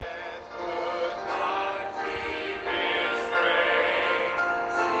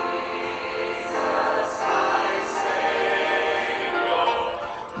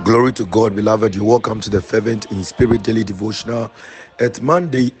Glory to God, beloved. You're welcome to the Fervent In Spirit Daily Devotional at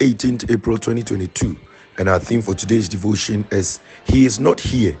Monday, 18th April 2022. And our theme for today's devotion is He is not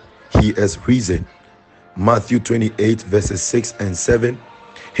here, He has risen. Matthew 28 verses 6 and 7.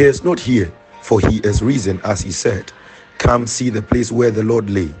 He is not here, for He has risen, as He said. Come see the place where the Lord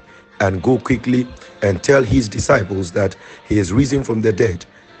lay, and go quickly and tell His disciples that He is risen from the dead.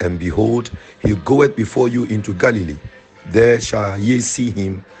 And behold, He goeth before you into Galilee. There shall ye see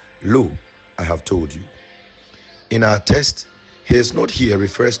Him. Lo, I have told you. In our text, He is not here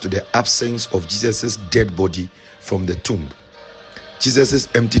refers to the absence of Jesus' dead body from the tomb. Jesus'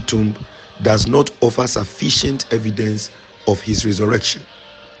 empty tomb does not offer sufficient evidence of His resurrection.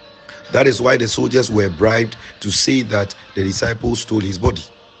 That is why the soldiers were bribed to say that the disciples stole His body.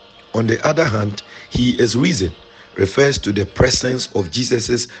 On the other hand, He is risen refers to the presence of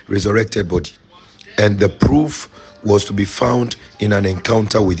Jesus' resurrected body, and the proof was to be found in an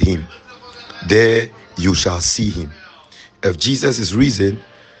encounter with Him. There you shall see Him. If Jesus is risen,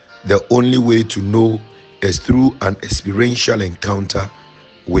 the only way to know is through an experiential encounter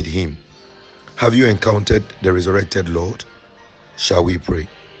with Him. Have you encountered the resurrected Lord? Shall we pray?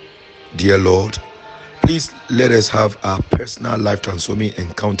 Dear Lord, please let us have our personal life transforming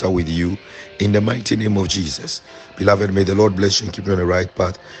encounter with You in the mighty name of Jesus. Beloved, may the Lord bless you and keep you on the right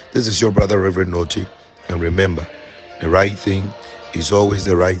path. This is your brother, Reverend Noti. And remember, the right thing is always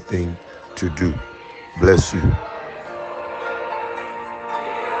the right thing to do. Bless you.